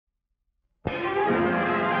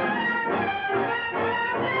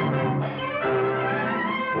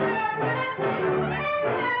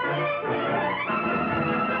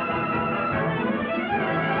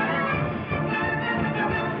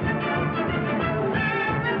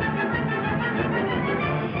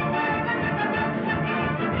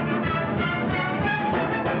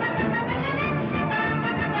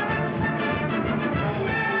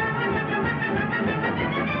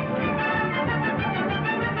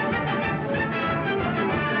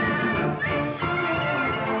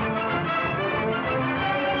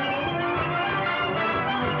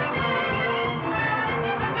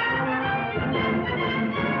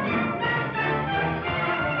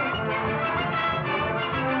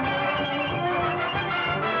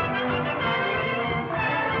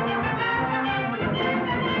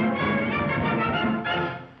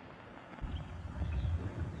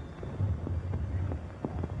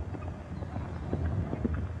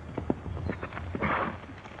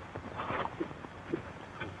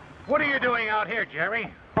What are you doing out here, Jerry?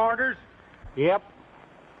 Orders? Yep.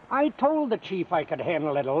 I told the chief I could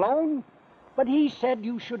handle it alone, but he said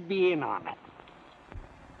you should be in on it.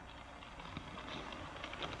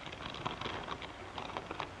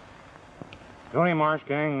 Tony Marsh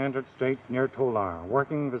gang entered state near Tolar,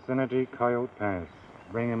 working vicinity Coyote Pass.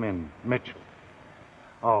 Bring him in. Mitchell.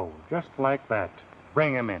 Oh, just like that.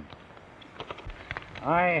 Bring him in.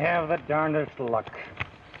 I have the darndest luck.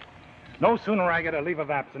 No sooner I get a leave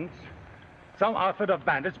of absence, some outfit of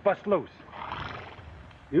bandits bust loose.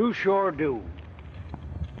 You sure do.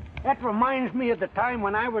 That reminds me of the time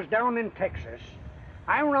when I was down in Texas.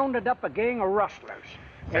 I rounded up a gang of rustlers.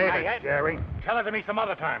 Save it, Jerry. Tell it to me some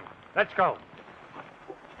other time. Let's go.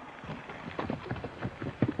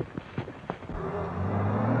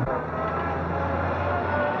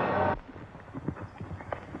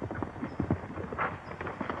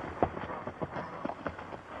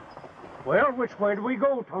 Well, which way do we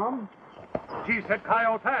go, Tom? Chief said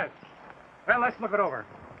Coyote Pass. Well, let's look it over.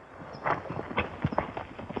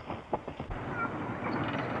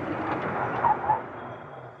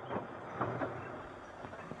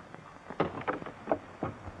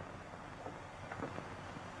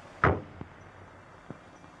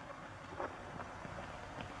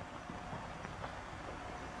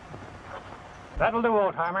 That'll do,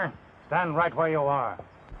 old-timer. Stand right where you are.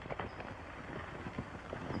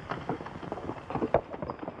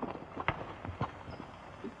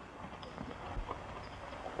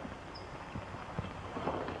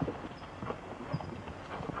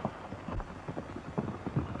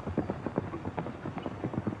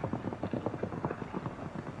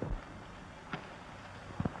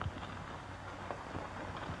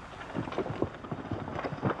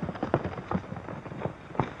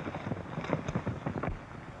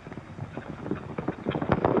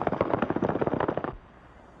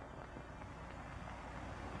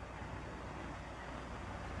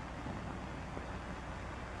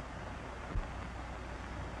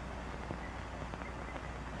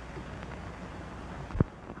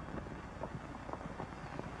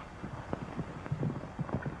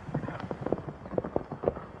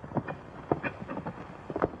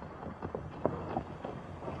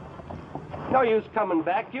 No use coming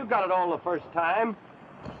back. You got it all the first time.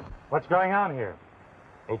 What's going on here?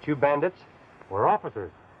 Ain't you bandits? We're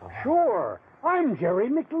officers. Sure. I'm Jerry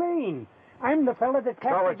McLean. I'm the fella that Show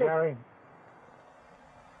it, captured Jerry.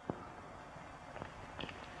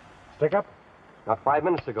 Stick up. Not 5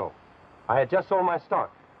 minutes ago. I had just sold my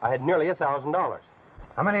stock. I had nearly $1,000.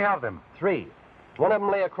 How many of them? 3. One of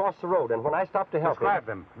them lay across the road, and when I stopped to help Describe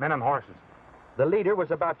them, men and horses. the leader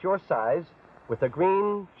was about your size, with a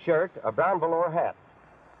green shirt, a brown velour hat.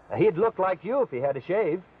 Now, he'd look like you if he had a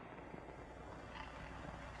shave.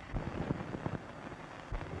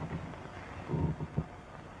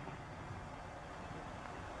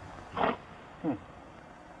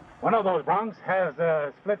 One of those broncs has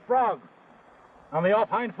a split frog on the off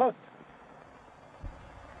hind foot.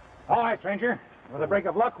 All right, stranger. With a break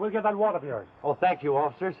of luck, we'll get that wad of yours. Oh, thank you,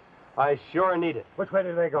 officers. I sure need it. Which way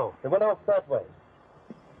did they go? They went off that way.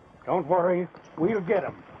 Don't worry, we'll get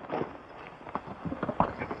him.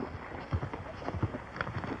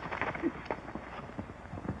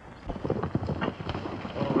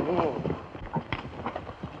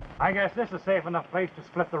 I guess this is safe enough place to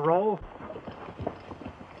split the roll.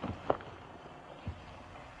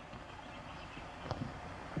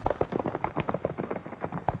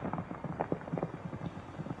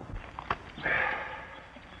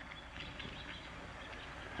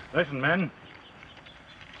 Listen, men.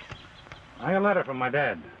 I got a letter from my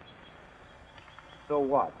dad. So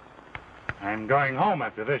what? I'm going home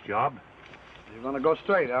after this job. You're gonna go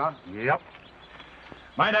straight, huh? Yep.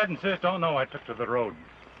 My dad and sis don't know I took to the road.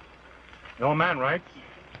 The old man writes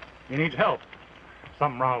he needs help.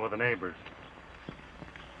 Something wrong with the neighbors.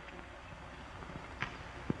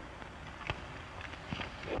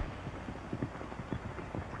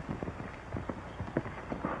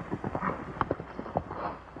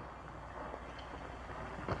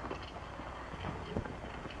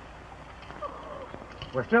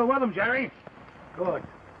 We're still with them, Jerry. Good.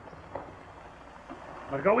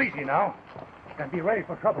 But go easy now. And be ready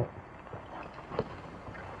for trouble.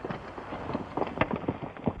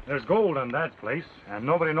 There's gold in Dad's place, and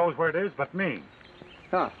nobody knows where it is but me.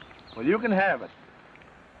 Huh. Well, you can have it.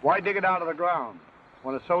 Why dig it out of the ground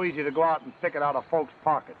when it's so easy to go out and pick it out of folks'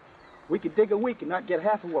 pockets? We could dig a week and not get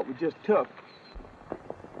half of what we just took.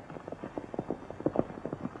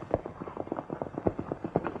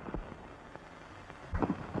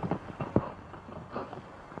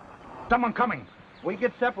 Someone coming. We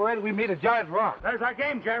get separated, we meet a giant rock. There's our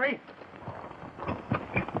game, Jerry.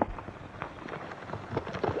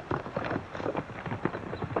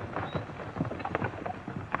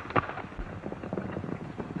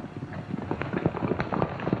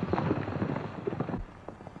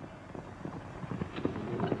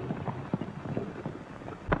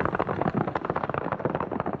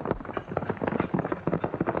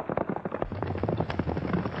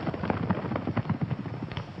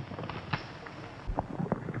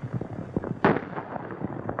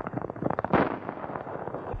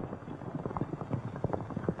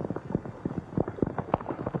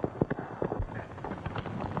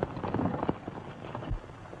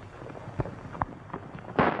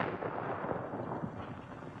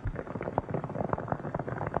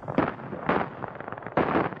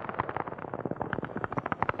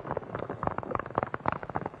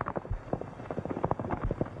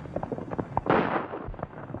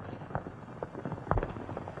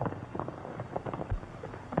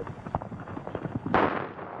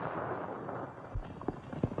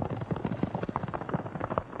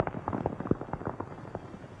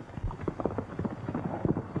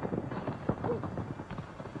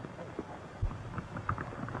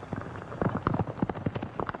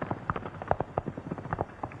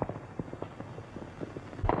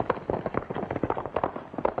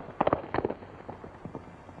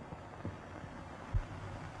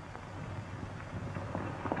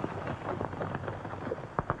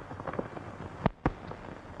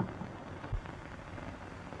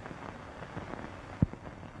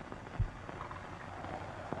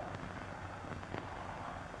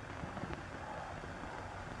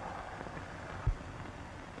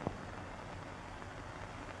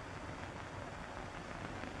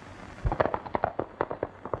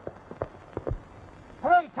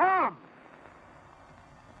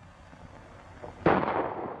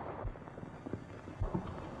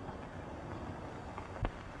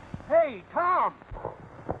 Tom!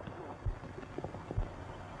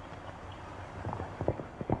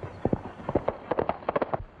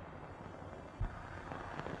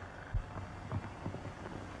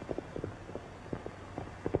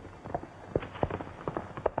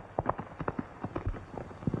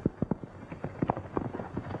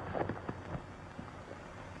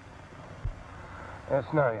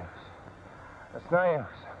 It's no use. It's no use.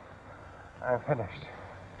 I'm finished.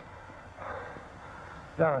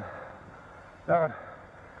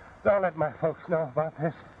 Don't let my folks know about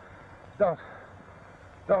this.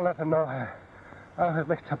 Don't let them know I was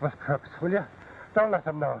mixed up with crooks, will you? Don't let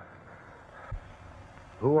them know.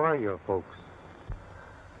 Who are your folks?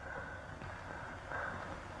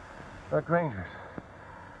 The Grangers.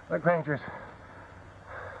 The Grangers.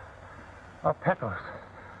 Of Pecos.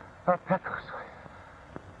 Of Pecos.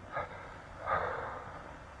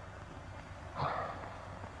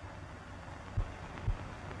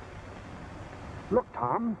 Look,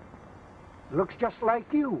 Tom. Looks just like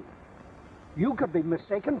you. You could be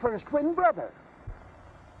mistaken for his twin brother.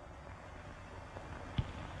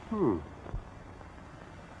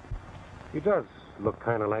 He does look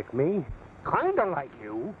kind of like me. Kinda like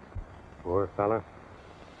you. Poor fella.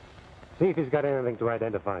 See if he's got anything to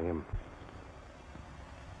identify him.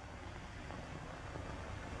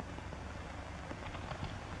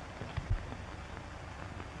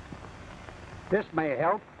 This may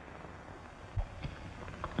help.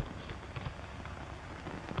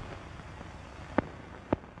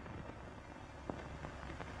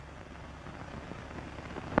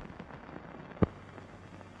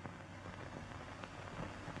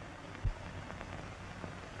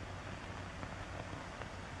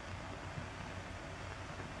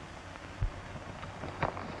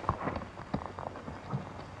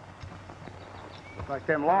 Looks like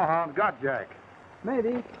them lawhounds got Jack.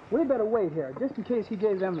 Maybe. We better wait here, just in case he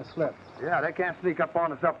gave them the slip. Yeah, they can't sneak up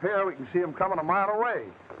on us up here. We can see them coming a mile away.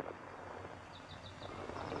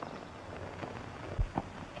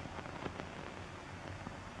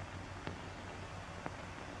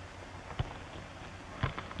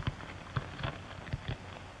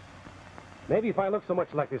 Maybe if I look so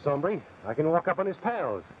much like this hombre, I can walk up on his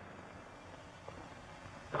pals.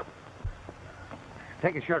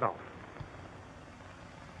 Take his shirt off.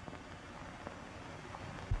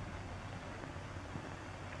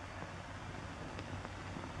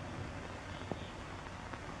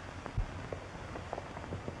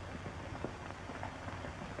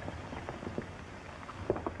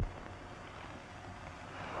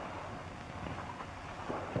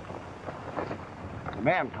 The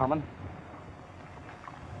man coming.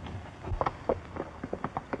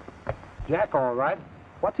 Jack, all right.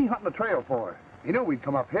 What's he hunting the trail for? He knew we'd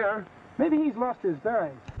come up here. Maybe he's lost his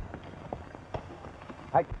bearings.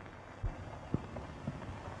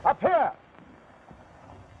 Up here!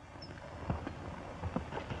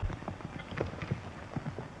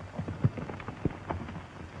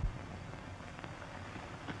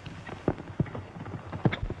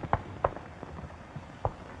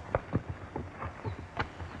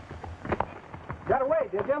 Got away,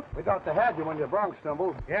 did you? We thought they had you when your bronc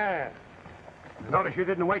stumbled. Yeah. Notice you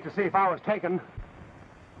didn't wait to see if I was taken.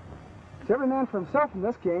 It's every man for himself in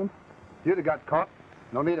this game. You'd have got caught.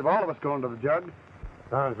 No need of all of us going to the jug.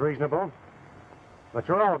 Sounds reasonable. But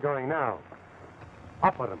you're all going now.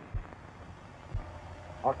 Up with him.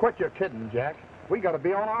 I'll quit your kidding, Jack. We got to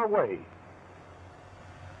be on our way.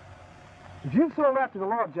 Did you throw after the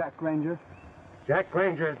law, Jack Granger? Jack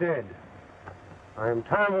Granger is dead. I'm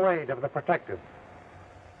Tom Wade of the Protective.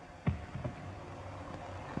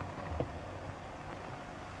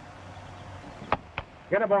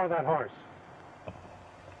 Get aboard that horse.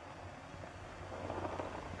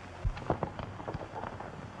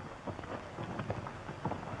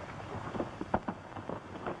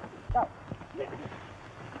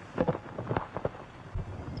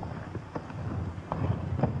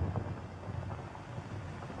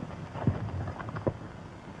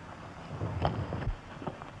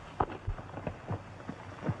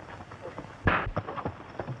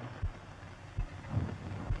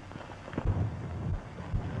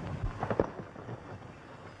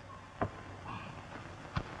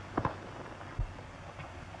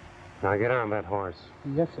 Now get on that horse.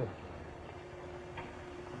 Yes, sir.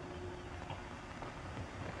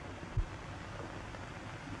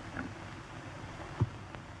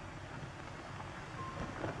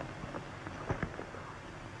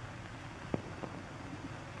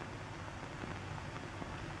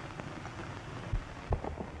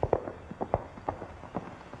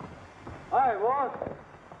 Hi, boss.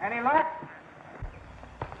 Any luck?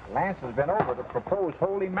 Lance has been over to propose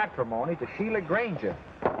holy matrimony to Sheila Granger.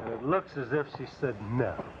 It looks as if she said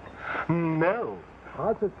no. No.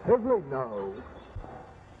 Positively no.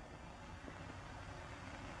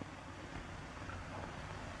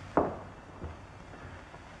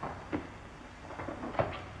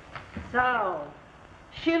 So,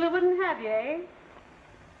 Sheila wouldn't have you, eh?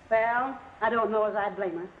 Well, I don't know as I'd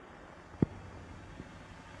blame her.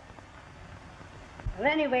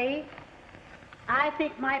 Well, anyway, I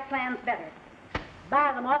think my plan's better.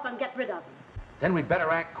 Buy them off and get rid of them. Then we'd better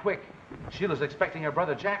act quick. Sheila's expecting her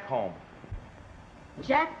brother Jack home.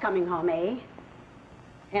 Jack coming home, eh?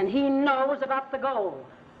 And he knows about the gold.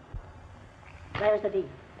 There's the deal.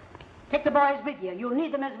 Take the boys with you. You'll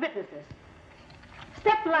need them as witnesses.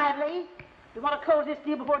 Step lively. We want to close this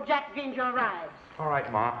deal before Jack Granger arrives. All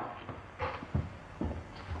right, Ma.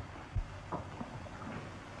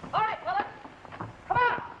 All right, Willis. Come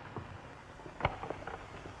on.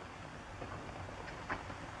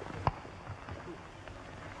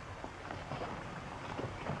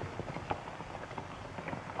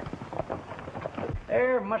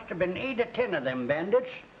 There must have been 8 or 10 of them bandits.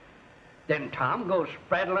 Then Tom goes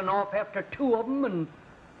spraddling off after 2 of them and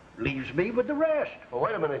leaves me with the rest. Well,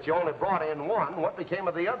 wait a minute. You only brought in 1. What became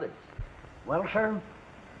of the others? Well, sir,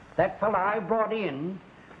 that fella I brought in,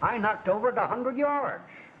 I knocked over at 100 yards.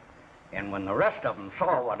 And when the rest of them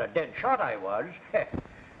saw what a dead shot I was,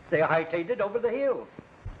 they hightailed it over the hill.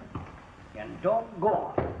 And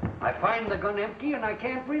doggone, I find the gun empty and I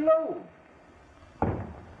can't reload.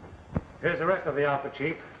 Here's the rest of the outfit,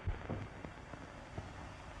 Chief.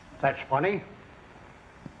 That's funny.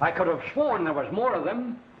 I could have sworn there was more of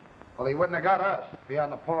them. Well, he wouldn't have got us if he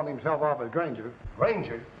hadn't pawned himself off as Granger.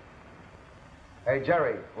 Granger? Hey,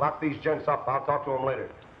 Jerry, lock these gents up. I'll talk to them later.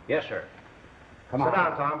 Yes, sir. Come Sit on.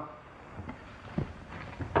 down, Tom.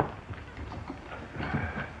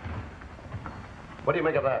 What do you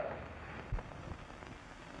make of that?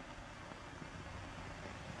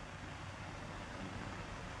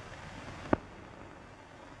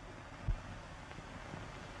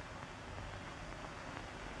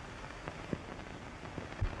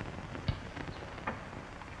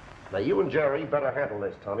 Now, you and Jerry better handle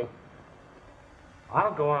this, Tommy.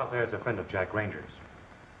 I'll go out there as a friend of Jack Granger's.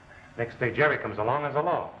 Next day, Jerry comes along as a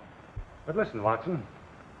law. But listen, Watson,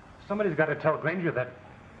 somebody's got to tell Granger that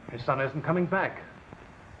his son isn't coming back.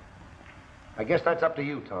 I guess that's up to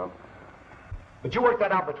you, Tom. But you work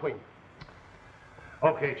that out between you.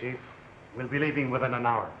 Okay, Chief. We'll be leaving within an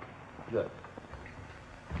hour. Good.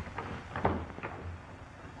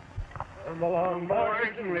 Come along,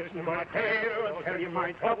 boys, and listen to my tale. I'll tell you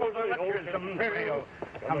my troubles and let wisdom prevail.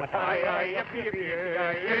 Come a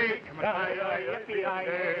tie-yi-yippee-yi-yi, come a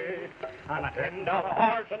tie-yi-yippee-yi-yi. On a $10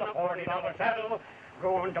 horse and a $40 saddle,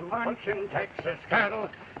 going to punching Texas cattle.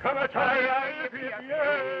 Come a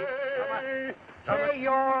tie-yi-yippee-yi-yi. Say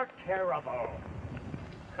you're terrible.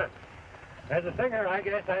 As a singer, I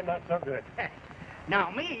guess I'm not so good. Now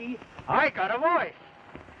me, I got a voice.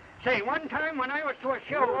 Say, one time when I was to a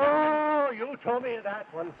show... Oh, you told me that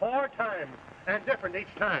one 4 times, and different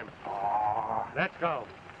each time. Oh. Let's go.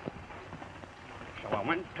 So I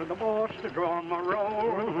went to the boss to draw my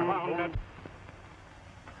roll. Around the...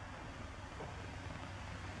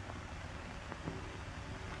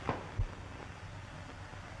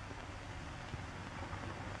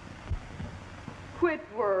 Quit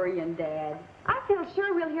worrying, Dad. I feel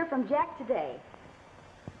sure we'll hear from Jack today.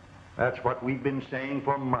 That's what we've been saying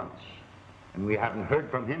for months, and we haven't heard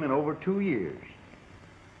from him in over 2 years.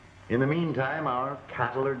 In the meantime, our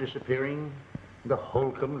cattle are disappearing. The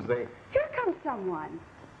Holcombs, they... Here comes someone.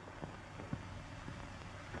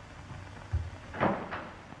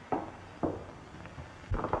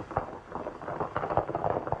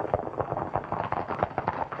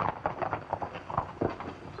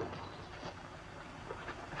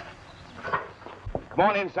 Come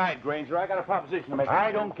on inside, Granger. I got a proposition to make.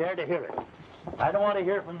 I don't care to hear it. I don't want to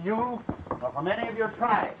hear from you or from any of your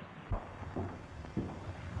tribe.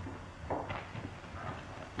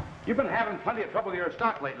 You've been having plenty of trouble with your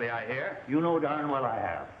stock lately, I hear. You know darn well I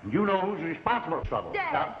have. You know who's responsible for trouble.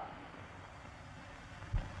 Dad. Now,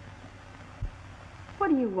 What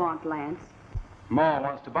do you want, Lance? Ma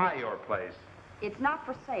wants to buy your place. It's not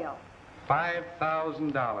for sale.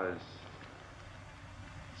 $5,000.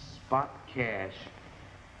 Spot cash.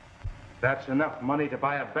 That's enough money to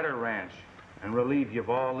buy a better ranch and relieve you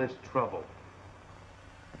of all this trouble.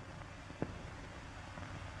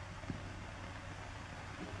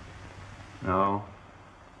 no.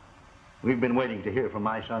 We've been waiting to hear from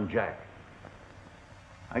my son, Jack.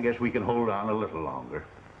 I guess we can hold on a little longer.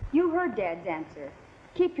 You heard Dad's answer.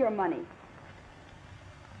 Keep your money.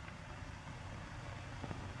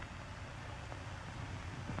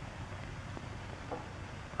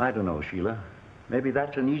 I don't know, Sheila. Maybe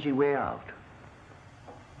that's an easy way out.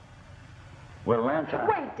 Well, Lance,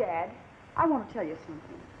 Wait, Dad. I want to tell you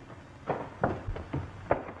something.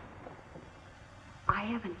 I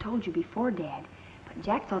haven't told you before, Dad, but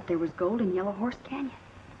Jack thought there was gold in Yellow Horse Canyon.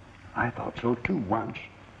 I thought so too once,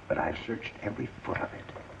 but I've searched every foot of it.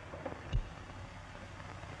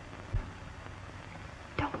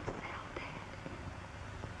 Don't sell, Dad.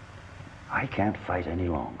 I can't fight any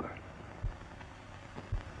longer.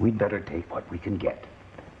 We'd better take what we can get.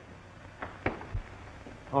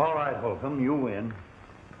 all right, Holcomb, you win.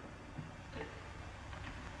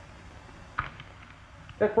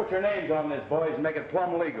 Let's put your names on this, boys, and make it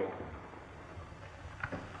plumb legal.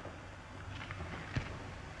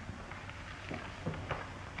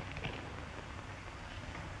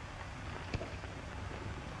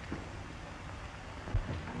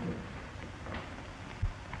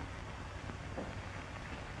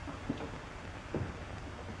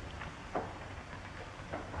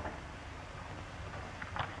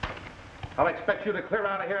 I'll expect you to clear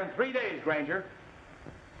out of here in 3 days, Granger.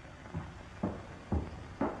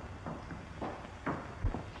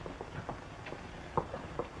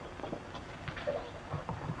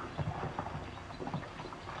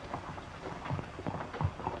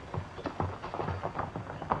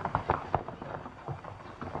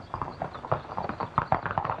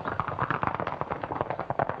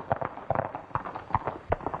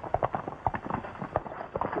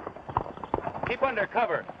 Keep under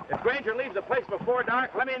cover. If Granger leaves the place before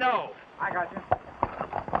dark, let me know. I got you.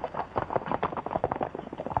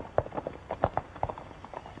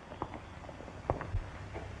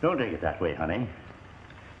 Don't take it that way, honey.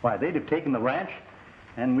 Why, they'd have taken the ranch,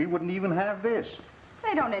 and we wouldn't even have this.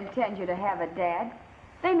 They don't intend you to have it, Dad.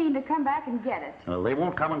 They mean to come back and get it. Well, they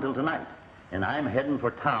won't come until tonight, and I'm heading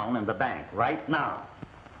for town and the bank right now.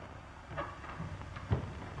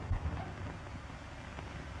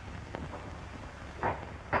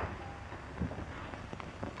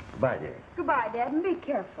 Bye, dear. Goodbye, Dad, and be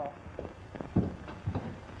careful.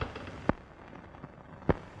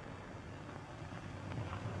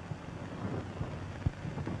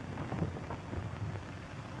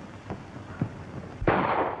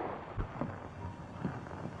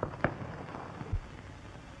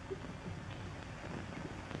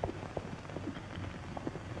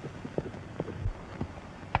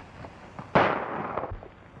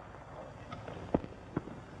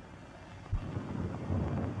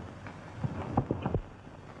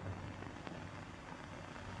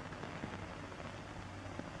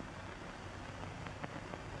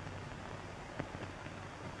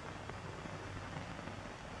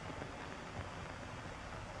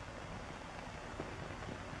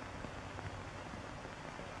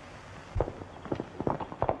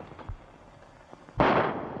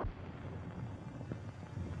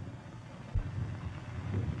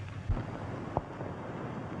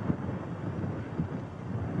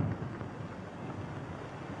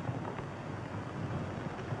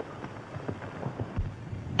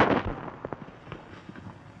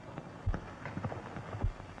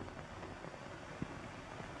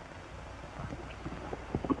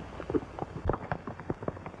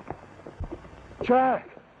 Jack!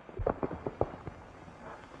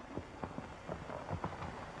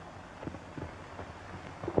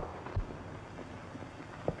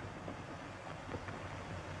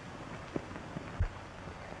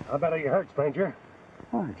 How bad are you hurt, stranger?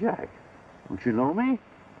 Oh, Jack, don't you know me?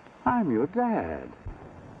 I'm your dad.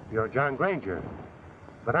 You're John Granger.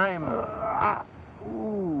 But I'm...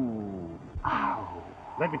 Ooh. Ow.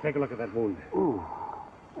 Let me take a look at that wound. Ooh.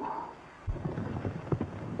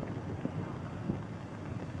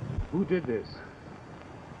 Who did this?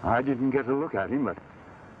 I didn't get a look at him, but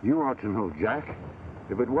you ought to know, Jack.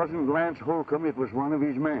 If it wasn't Lance Holcomb, it was one of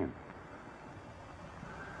his men.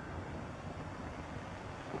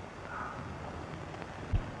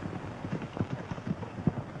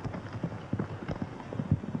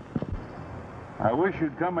 I wish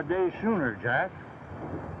you'd come a day sooner, Jack.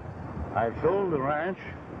 I've sold the ranch,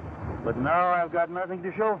 but now I've got nothing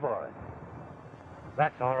to show for it.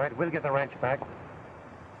 That's all right. We'll get the ranch back.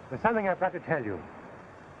 There's something I've got to tell you.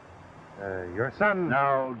 Your son...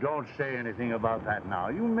 Now, don't say anything about that now.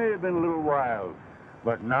 You may have been a little wild,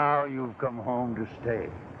 but now you've come home to stay.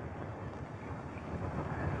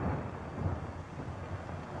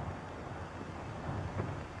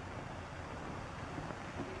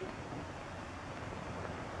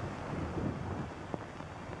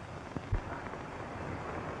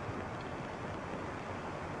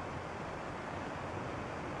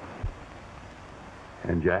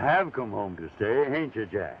 And you have come home to stay, ain't you,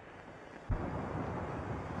 Jack?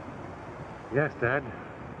 Yes, Dad.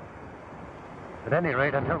 At any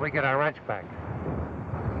rate, until we get our ranch back.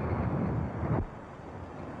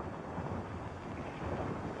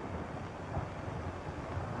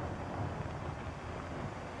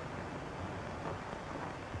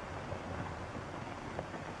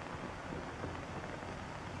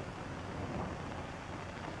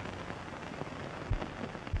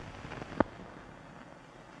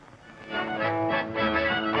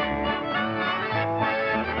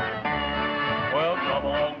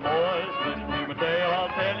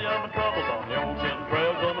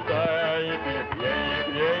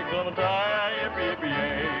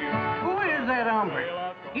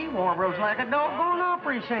 Like a doggone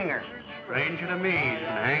opera singer. Stranger to me. He's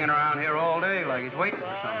been hanging around here all day like he's waiting for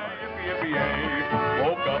somebody.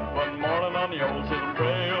 Woke up one morning on the old Chisholm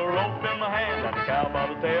Trail, rope in the hand and a cow by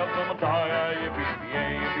the tail from a tie,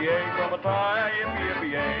 yippee-yippee-yay, from a tie,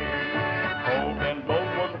 yippee-yippee-yay. Old Ben Boat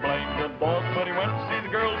was a blank good boss, but he went to see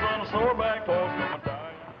the girls on a soreback horse from a tie.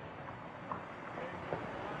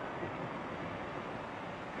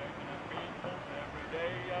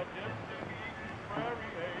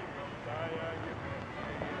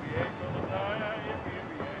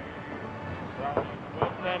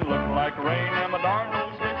 And looking like rain, and my darn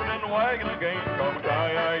nose slipping in the wagon again. Come a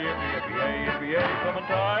tie, yippee-yippee-yay, yippee-yay, come a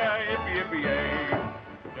tie, yippee-yippee-yay.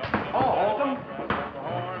 Oh, Holcomb.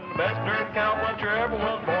 The best dirt cowpuncher ever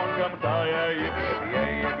was born. Come a tie,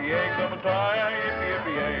 yippee-yippee-yay, yippee-yay, come a tie,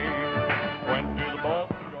 yippee-yippee-yay. Went to the boss.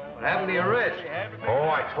 What happened to your wrist? Oh,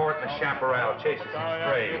 I tore it in the chaparral chasing some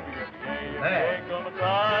stray. There. Come a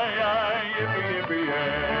tie,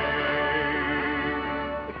 yippee-yippee-yay.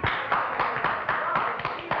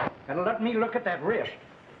 And let me look at that wrist.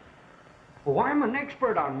 Oh, I'm an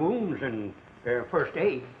expert on wounds and first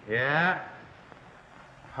aid. Yeah?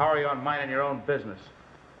 How are you on minding your own business?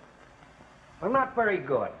 Well, not very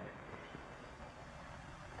good.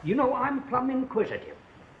 You know, I'm plumb inquisitive.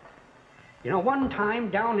 You know, one time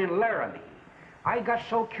down in Laramie, I got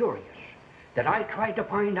so curious that I tried to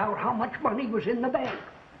find out how much money was in the bank.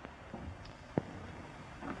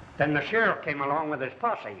 Then the sheriff came along with his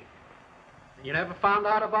posse. You never found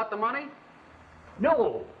out about the money?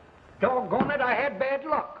 No. Doggone it, I had bad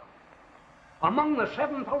luck. Among the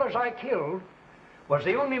 7 fellas I killed was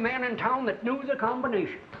the only man in town that knew the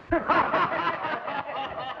combination.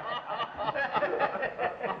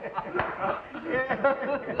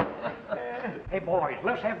 Hey, boys,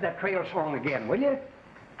 let's have that trail song again, will you?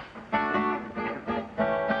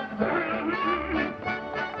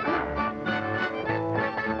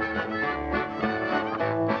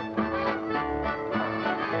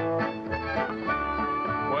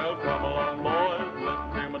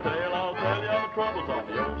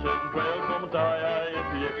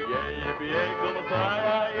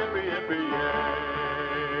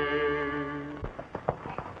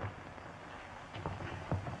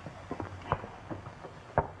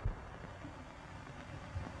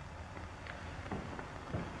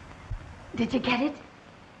 Did you get it?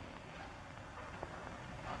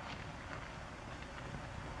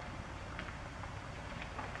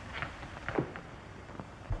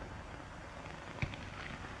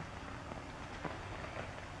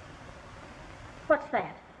 What's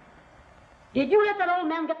that? Did you let that old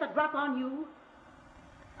man get the drop on you?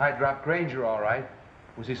 I dropped Granger, all right.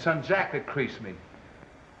 It was his son Jack that creased me.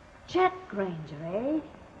 Jack Granger, eh?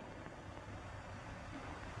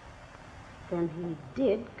 Then he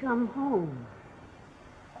did come home.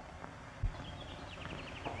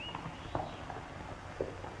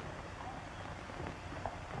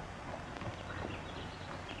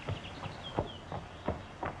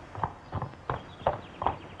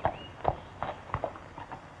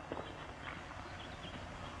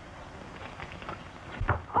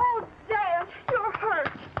 Oh, Dad, you're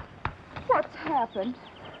hurt. What's happened?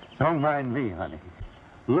 Don't mind me, honey.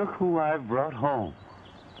 Look who I've brought home.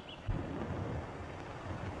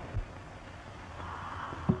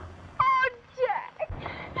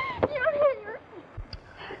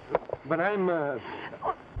 But I'm,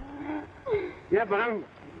 yeah, but I'm,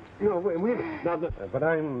 you know, wait a minute. Now, but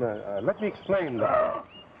I'm, let me explain that.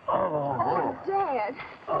 Oh, Dad.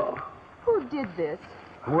 Who did this?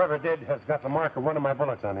 Whoever did has got the mark of one of my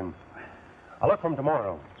bullets on him. I'll look for him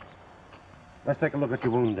tomorrow. Let's take a look at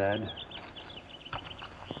your wound, Dad.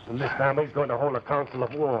 And this family's going to hold a council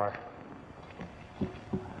of war.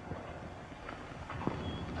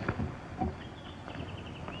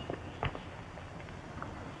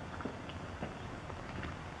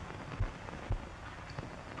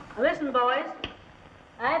 Listen, boys.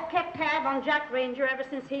 I've kept tab on Jack Granger ever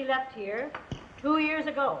since he left here 2 years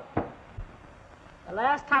ago. The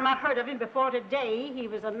last time I heard of him before today, he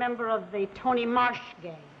was a member of the Tony Marsh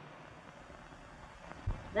gang.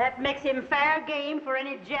 That makes him fair game for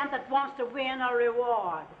any gent that wants to win a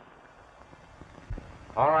reward.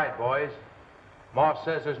 All right, boys. Moss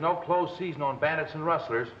says there's no closed season on bandits and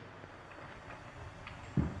rustlers.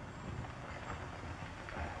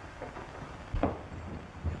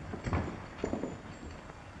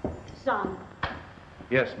 Son,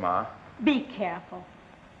 Yes, Ma. be careful.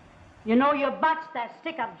 You know you botched that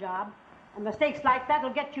stick-up job, and mistakes like that will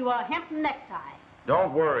get you a hempen necktie.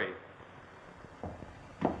 Don't worry.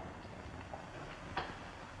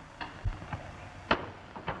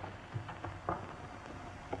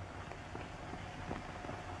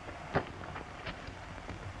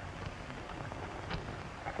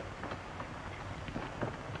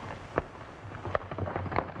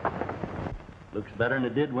 Looks better than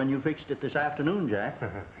it did when you fixed it this afternoon, Jack.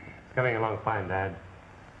 It's coming along fine, Dad.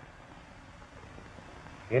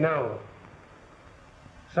 You know,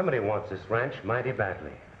 somebody wants this ranch mighty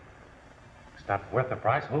badly. It's not worth the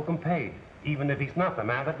price Holcomb paid, even if he's not the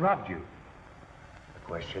man that robbed you. The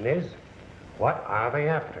question is, what are they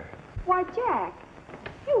after? Why, Jack,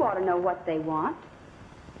 you ought to know what they want.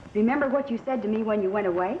 Remember what you said to me when you went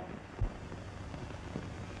away?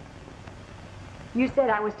 You said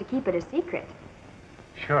I was to keep it a secret.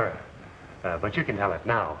 Sure, but you can tell it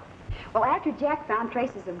now. Well, after Jack found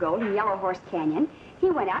traces of gold in Yellow Horse Canyon,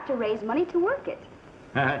 he went out to raise money to work it.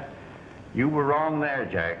 You were wrong there,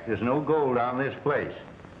 Jack. There's no gold on this place.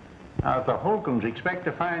 Now, if the Holcombs expect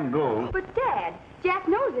to find gold... But, Dad, Jack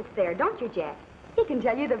knows it's there, don't you, Jack? He can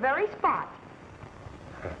tell you the very spot.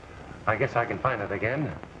 I guess I can find it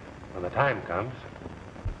again when the time comes.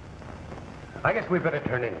 I guess we better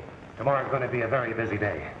turn in. Tomorrow's going to be a very busy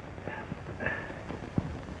day.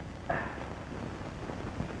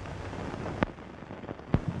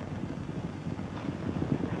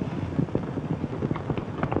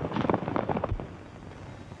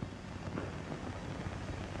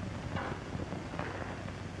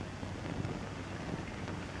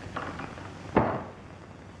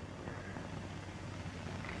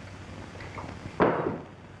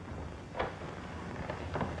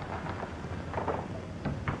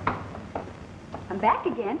 Back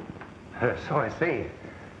again? So I see.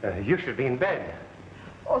 You should be in bed.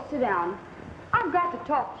 Oh, sit down. I've got to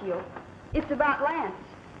talk to you. It's about Lance.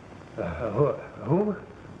 Who?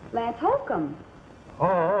 Lance Holcomb.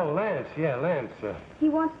 Oh, Lance. Yeah, Lance. He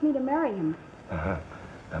wants me to marry him.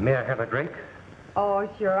 May I have a drink? Oh,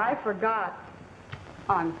 sure. I forgot.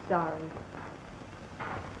 I'm sorry.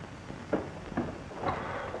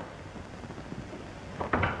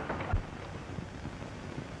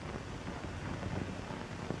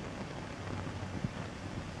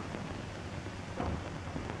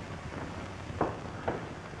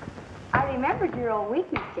 I remembered your old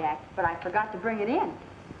weakness, Jack, but I forgot to bring it in.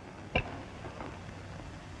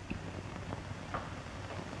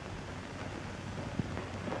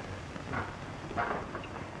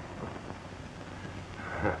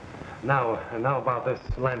 Now about this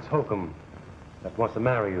Lance Holcomb that wants to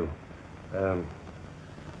marry you.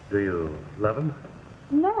 Do you love him?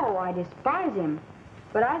 No, I despise him.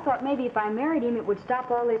 But I thought maybe if I married him, it would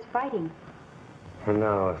stop all this fighting.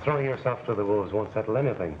 No, throwing yourself to the wolves won't settle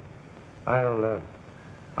anything. I'll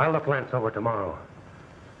look Lance over tomorrow.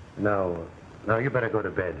 Now you better go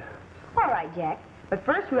to bed. All right, Jack. But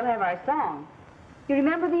first we'll have our song. You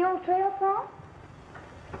remember the old trail song?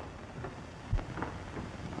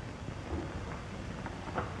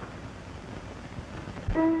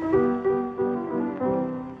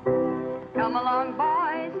 Come along,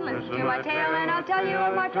 boys, listen to my tale, and I'll tell you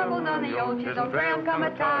of my troubles on the old Chisholm Trail. Come a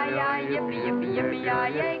tie-yi, yippee, yippee,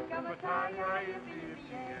 yippee-yi-yay. Come a tie-yi, yippee,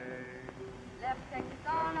 yippee-yay. Left Texas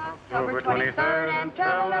on October 23rd and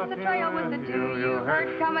traveled up the trail with the two you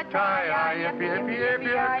heard. Come a tie-yi, yippee, yippee,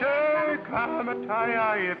 yippee-yi-yay. Come a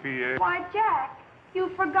tie-yi, yippee. Why, Jack,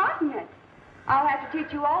 you've forgotten it. I'll have to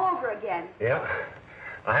teach you all over again. Yeah.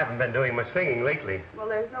 I haven't been doing much singing lately. Well,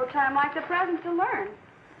 there's no time like the present to learn.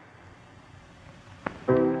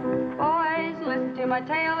 Boys, listen to my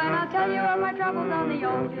tale, and I'll tell you of my troubles on the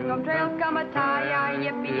old Chisholm Trail. Come a tie-yi,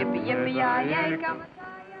 yippee, yippee, yippee-yi-yay. Come a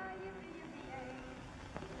tie-yi, yippee, yippee-yay.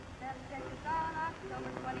 Left Texas on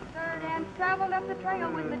October 23rd and traveled up the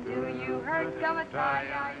trail with the two you heard. Come a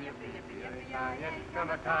tie-yi, yippee, yippee, yippee-yi-yay. Come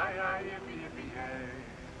a tie-yi, yippee, yippee-yay.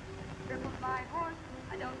 Crippled my horse,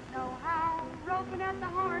 I don't know how, roping at the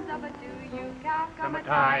horns of a two-you cow. Come a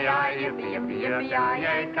tie-yi, yippee, yippee,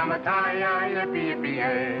 yippee-yi-yay. Come a tie-yi, yippee,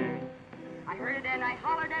 yippee-yay. I heard it and I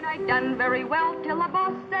hollered and I done very well till the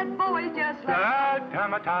boss said, boys, just let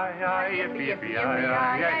Come a tie-yi, yippee, yippee,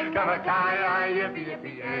 yippee, Come a tie-yi, yippee,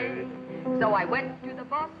 yippee-yay. So I went to the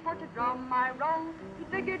boss for to drum my roll. He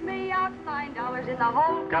figured me out $9 in the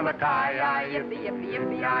hole. Come a tie, yippee, yippee,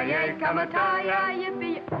 yippee, yay, come a tie,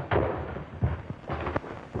 yippee.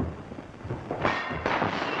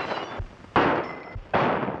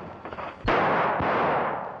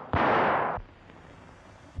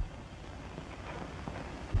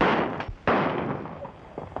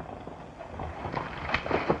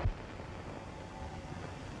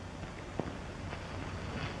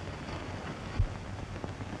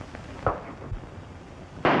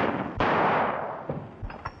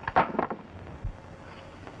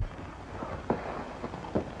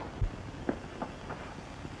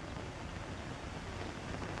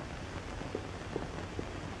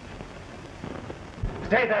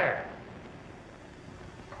 Stay there.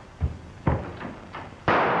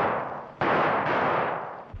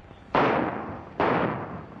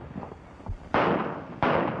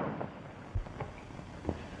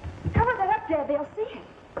 Cover that up there, they'll see it.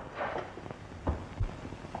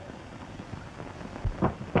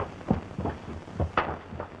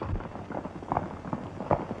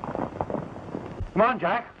 Come on,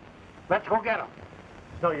 Jack. Let's go get them.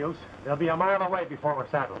 It's no use. They'll be a mile away before we're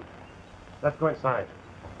saddled. Let's go inside.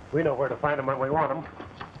 We know where to find them when we want them.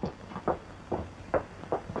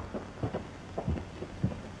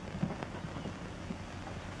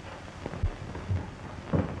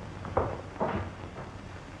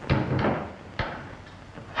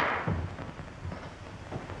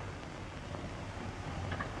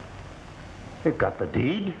 They've got the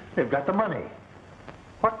deed. They've got the money.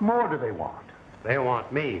 What more do they want? They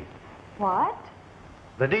want me. What?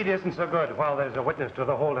 The deed isn't so good while there's a witness to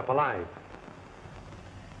the holdup alive.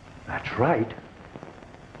 That's right.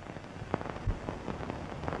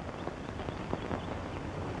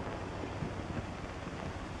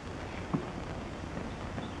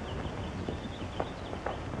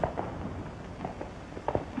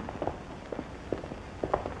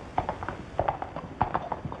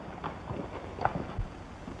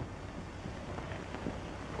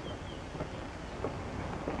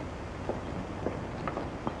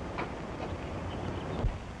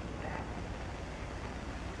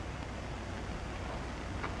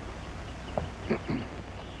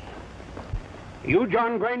 You,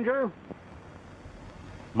 John Granger?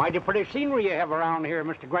 Mighty pretty scenery you have around here,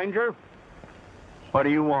 Mr. Granger. What do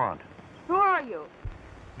you want? Who are you?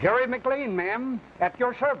 Jerry McLean, ma'am, at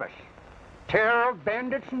your service. Terror of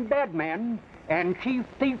bandits and bad men, and chief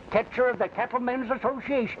thief catcher of the Cattlemen's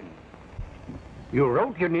Association. You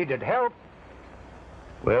wrote you needed help.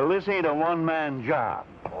 Well, this ain't a one-man job.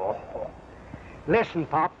 Oh. Listen,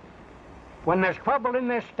 Pop. When there's trouble in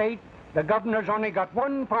this state, the governor's only got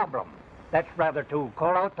one problem. That's rather to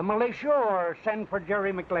call out the militia or send for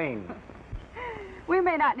Jerry McLean. We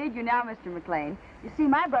may not need you now, Mr. McLean. You see,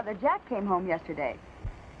 my brother Jack came home yesterday.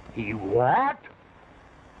 He what?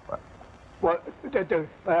 Well,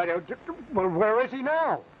 where is he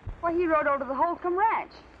now? Well, he rode over to the Holcomb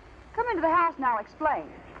Ranch. Come into the house and I'll explain.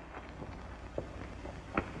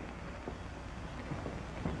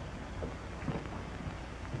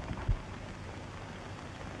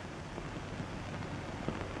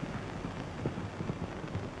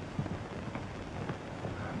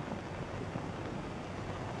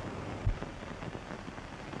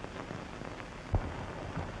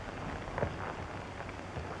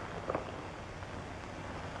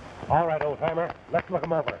 All right, old-timer. Let's look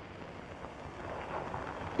them over.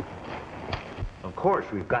 Of course,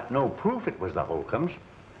 we've got no proof it was the Holcombs,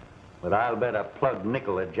 but I'll bet a plug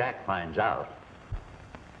nickel that Jack finds out.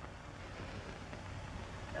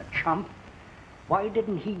 A chump? Why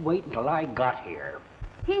didn't he wait until I got here?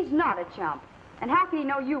 He's not a chump. And how can he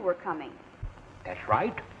know you were coming? That's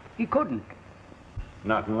right. He couldn't.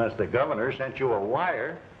 Not unless the governor sent you a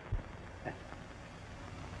wire.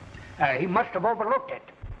 He must have overlooked it.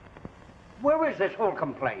 Where is this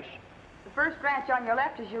Holcomb place? The first ranch on your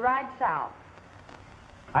left as you ride south.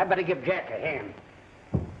 I better give Jack a hand.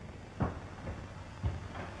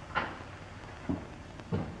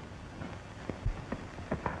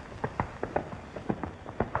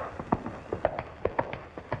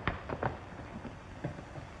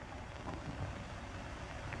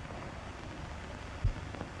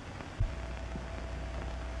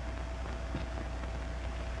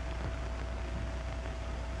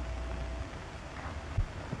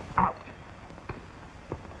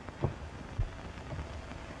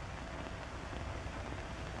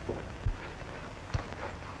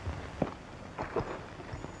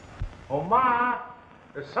 Oh, Ma,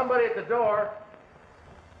 there's somebody at the door.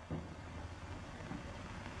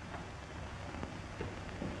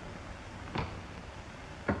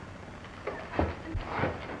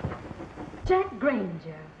 Jack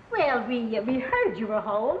Granger. Well, we heard you were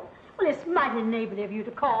home. Well, it's mighty neighborly of you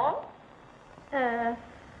to call. You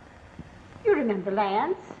remember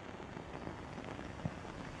Lance?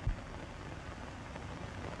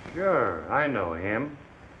 Sure, I know him.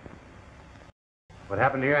 What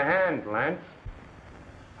happened to your hand, Lance?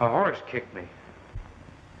 A horse kicked me.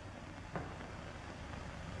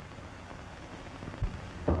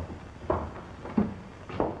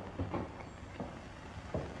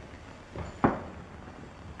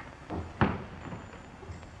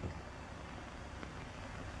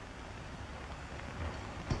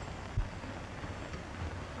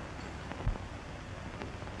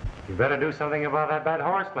 You better do something about that bad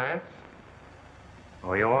horse, Lance,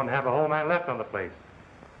 or you won't have a whole man left on the place.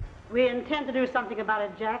 We intend to do something about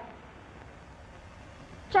it, Jack.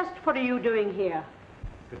 Just what are you doing here?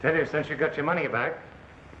 To tell you, since you got your money back,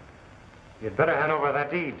 you'd better hand over that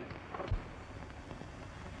deed.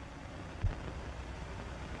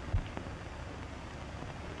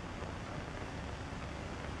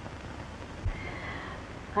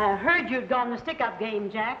 I heard you'd gone the stick-up game,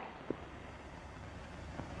 Jack.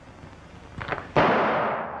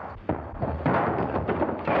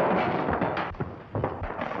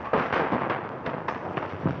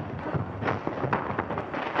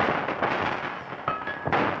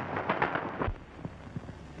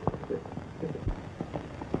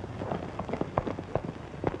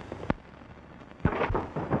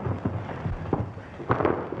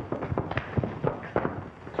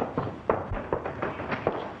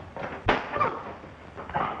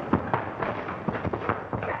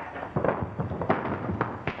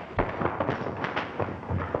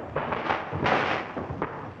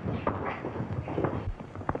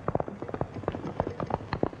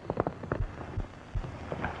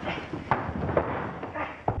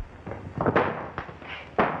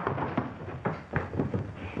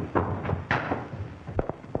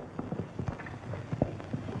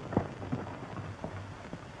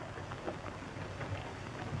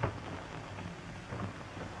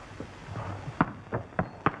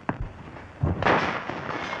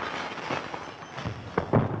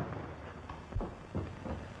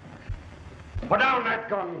 Put down that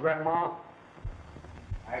gun, Grandma.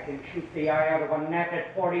 I can shoot the eye out of a gnat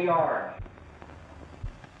at 40 yards.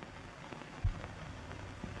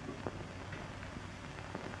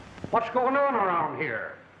 What's going on around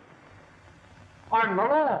here? I'm the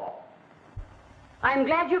law. I'm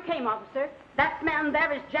glad you came, officer. That man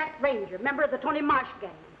there is Jack Granger, member of the Tony Marsh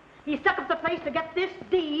gang. He stuck up the place to get this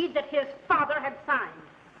deed that his father had signed.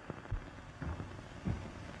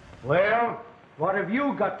 Well, what have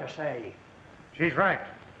you got to say? She's right.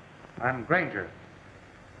 I'm Granger.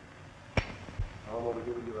 How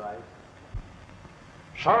overdue you rise?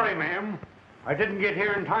 Sorry, ma'am. I didn't get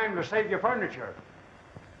here in time to save your furniture.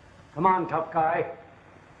 Come on, tough guy.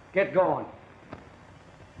 Get going.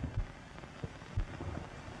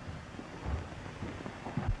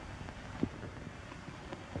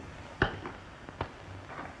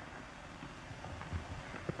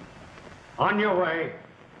 On your way.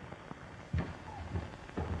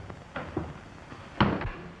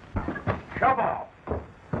 Shove off.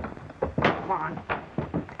 Come on.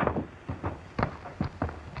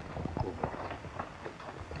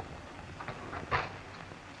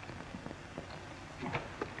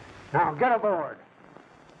 Now get aboard.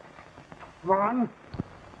 Come on.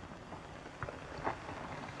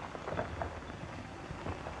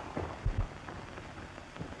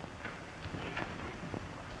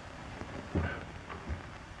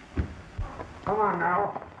 Come on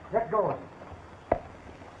now. Get going.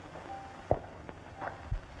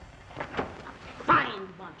 Fine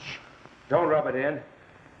bunch. Don't rub it in.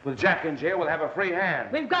 With Jack in jail, we'll have a free hand.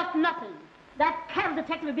 We've got nothing. That cattle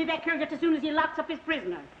detective will be back here just as soon as he locks up his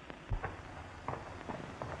prisoner.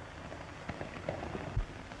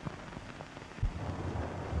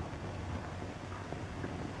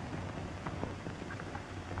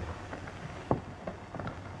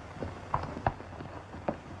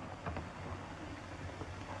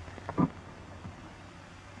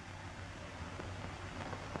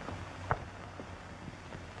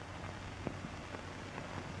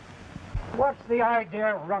 What's the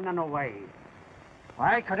idea of running away?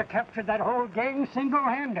 I could have captured that whole gang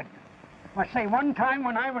single-handed. I say, one time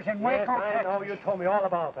when I was in Waco, I know. You told me all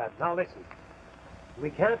about that. Now listen. We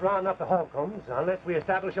can't round up the Holcombs unless we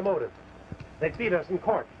establish a motive. They'd beat us in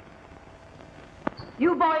court.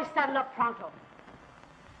 You boys saddle up pronto.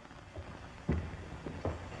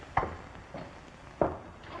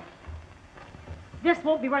 This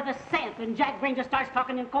won't be worth a cent when Jack Granger starts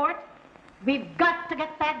talking in court. We've got to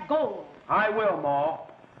get that gold. I will, Ma.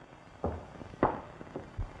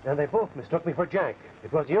 And they both mistook me for Jack.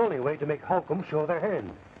 It was the only way to make Holcomb show their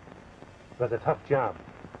hand. It was a tough job.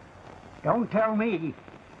 Don't tell me.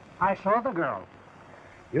 I saw the girl.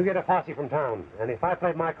 You get a posse from town, and if I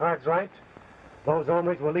played my cards right, those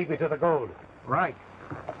hombres will lead me to the gold. Right.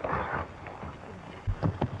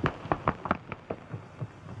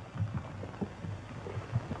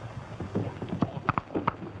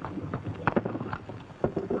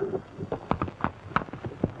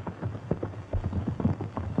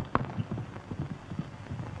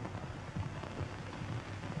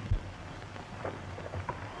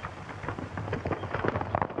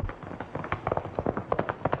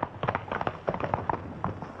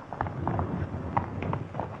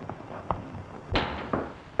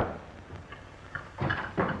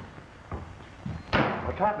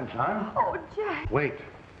 What happened, son? Oh, Jack. Wait.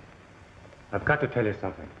 I've got to tell you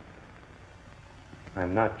something.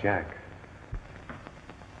 I'm not Jack.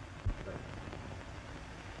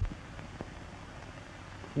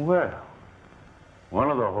 Well,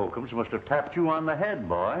 one of the Holcombs must have tapped you on the head,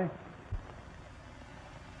 boy.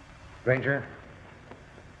 Ranger,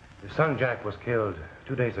 your son Jack was killed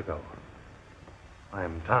 2 days ago.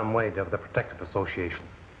 I'm Tom Wade of the Protective Association.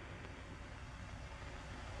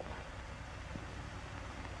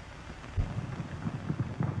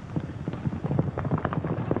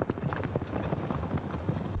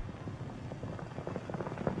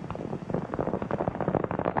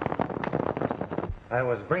 I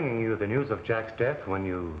was bringing you the news of Jack's death when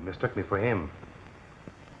you mistook me for him.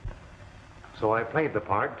 So I played the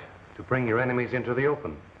part to bring your enemies into the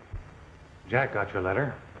open. Jack got your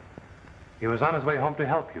letter. He was on his way home to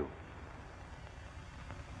help you.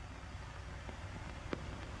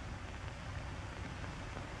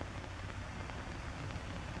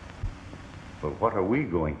 But what are we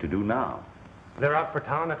going to do now? They're out for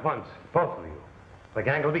town at once, both of you. The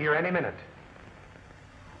gang will be here any minute.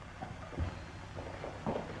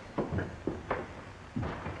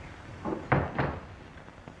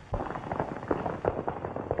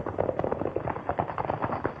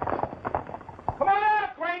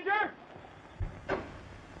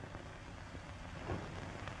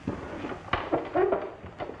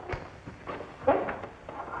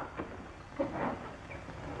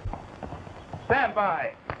 Stand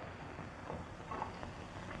by.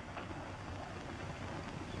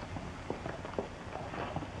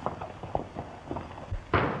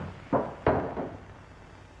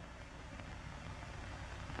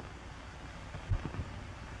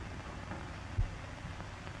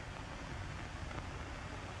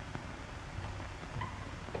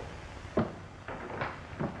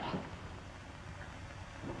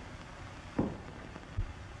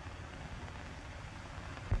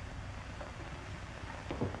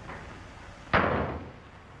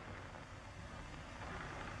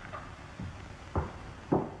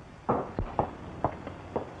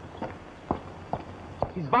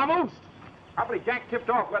 He's vamoosed. Probably Jack tipped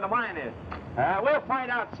off where the mine is. We'll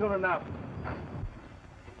find out soon enough.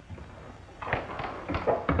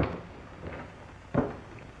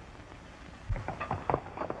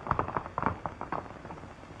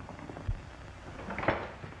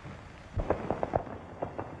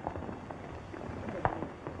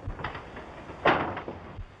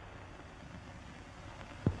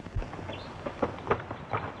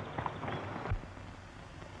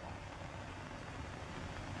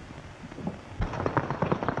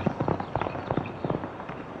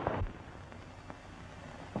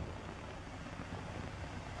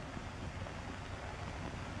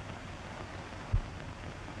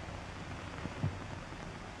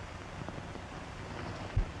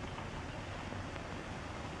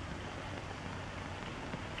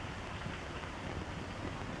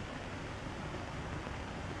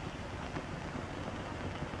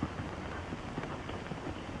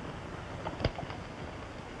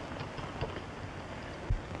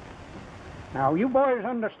 Now, you boys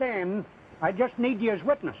understand, I just need you as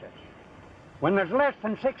witnesses. When there's less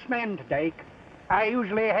than 6 men to take, I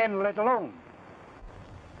usually handle it alone.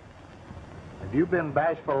 Have you been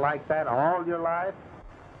bashful like that all your life?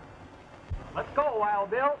 Let's go,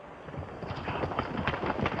 Wild Bill.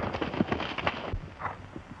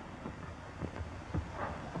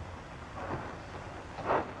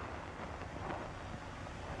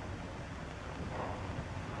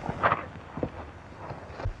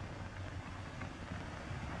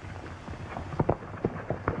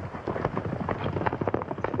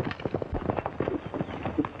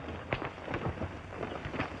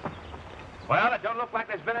 Well, it don't look like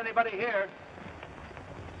there's been anybody here.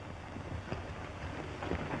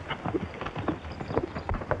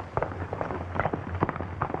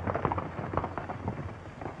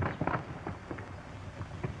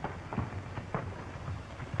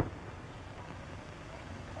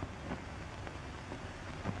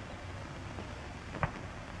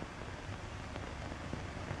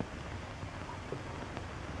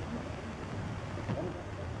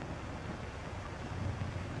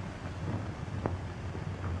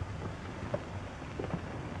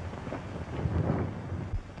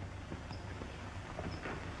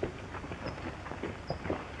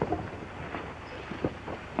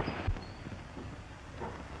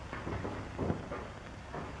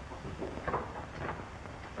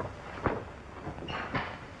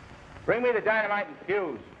 Bring me the dynamite and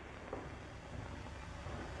fuse.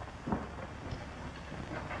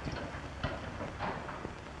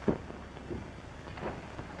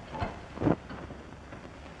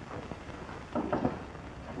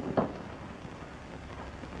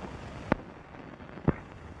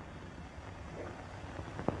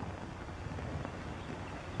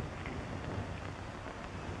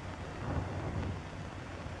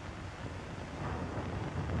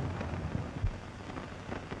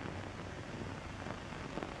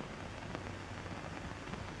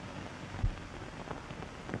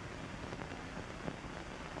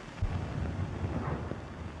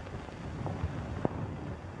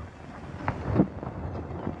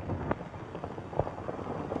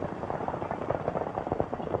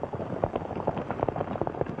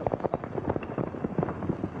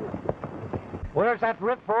 Where's that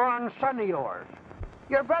rip-roaring son of yours?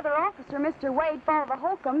 Your brother officer, Mr. Wade, followed the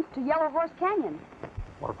Holcombs to Yellow Horse Canyon.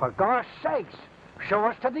 Well, for gosh sakes, show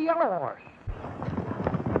us to the Yellow Horse.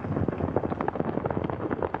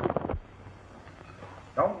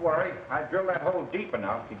 Don't worry. I drilled that hole deep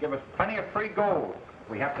enough to give us plenty of free gold.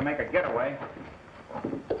 We have to make a getaway.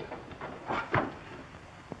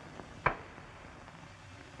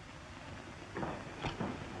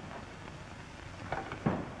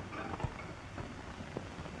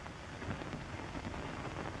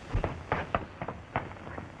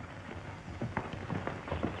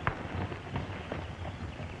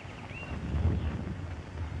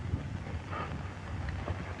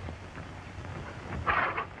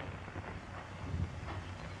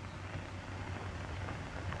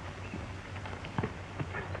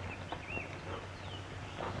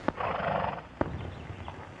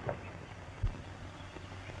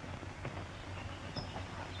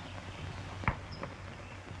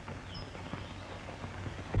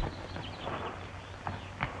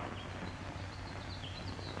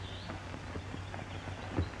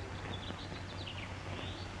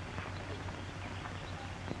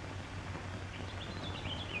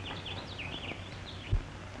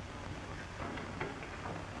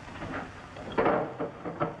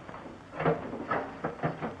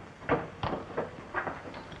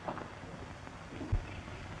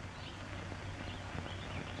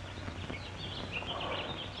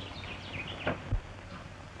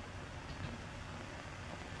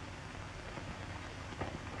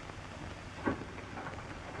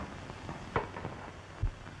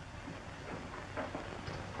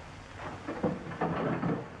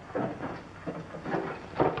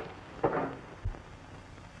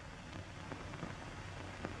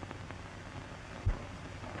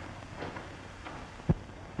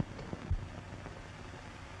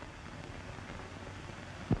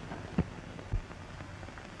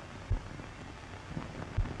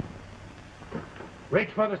 Reach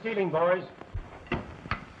for the ceiling, boys.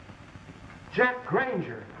 Jack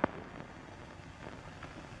Granger.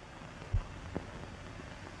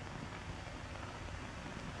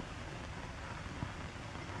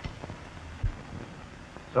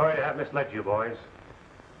 Sorry to have misled you, boys.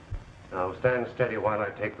 Now stand steady while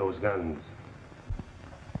I take those guns.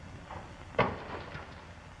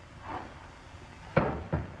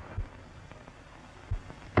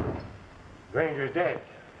 Granger's dead.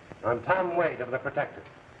 I'm Tom Wade of the Protector.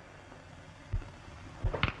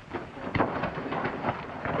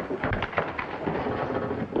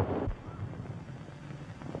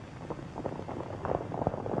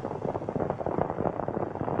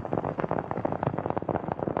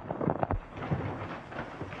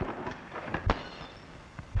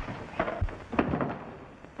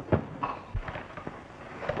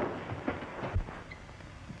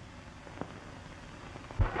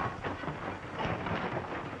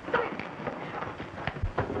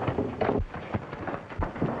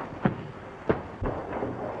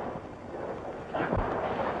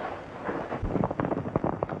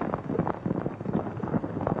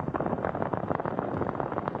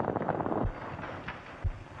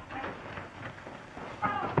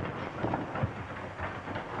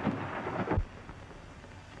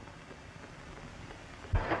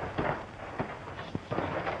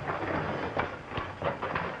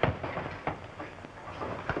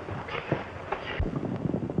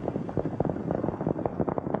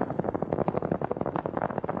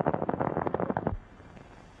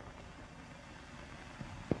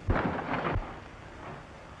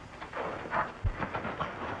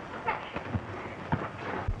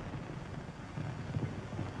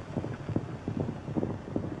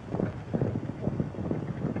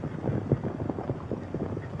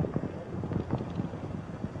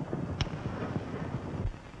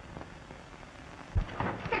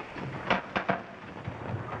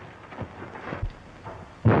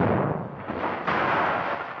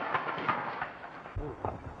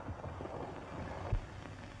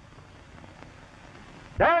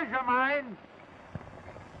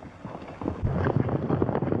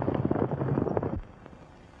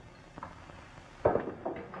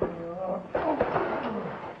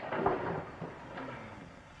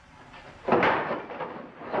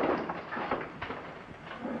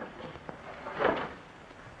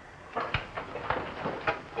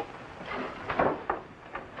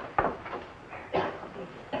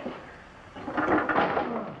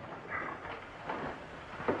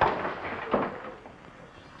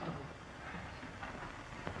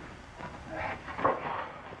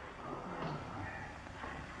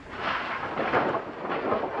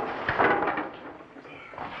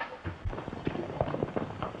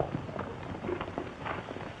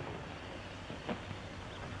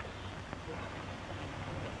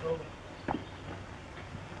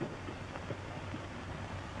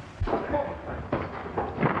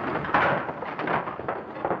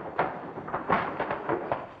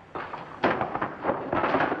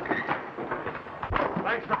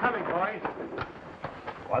 for coming, boys.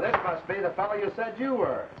 Well, this must be the fellow you said you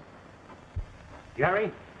were.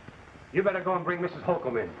 Jerry, you better go and bring Mrs.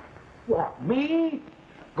 Holcomb in. What, me?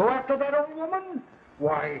 Go after that old woman?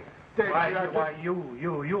 Why,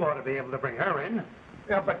 you ought to be able to bring her in.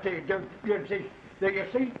 Yeah, but you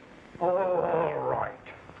see? All right.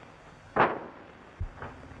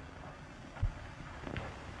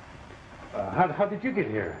 How did you get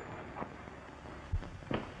here?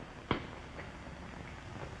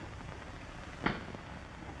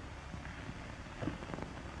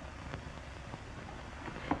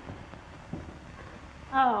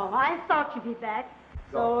 Oh, I thought you'd be back.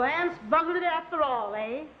 So Lance bungled it after all,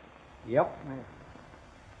 eh? Yep.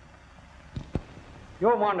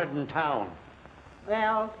 You're wanted in town.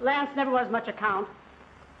 Well, Lance never was much account.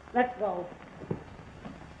 Let's go.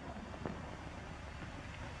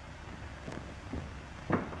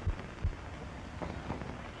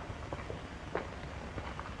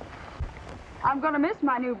 I'm going to miss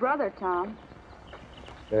my new brother, Tom.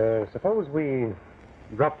 Suppose we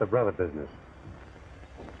drop the brother business.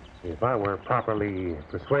 If I were properly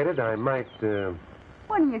persuaded, I might, When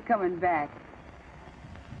are you coming back?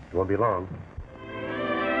 it won't be long.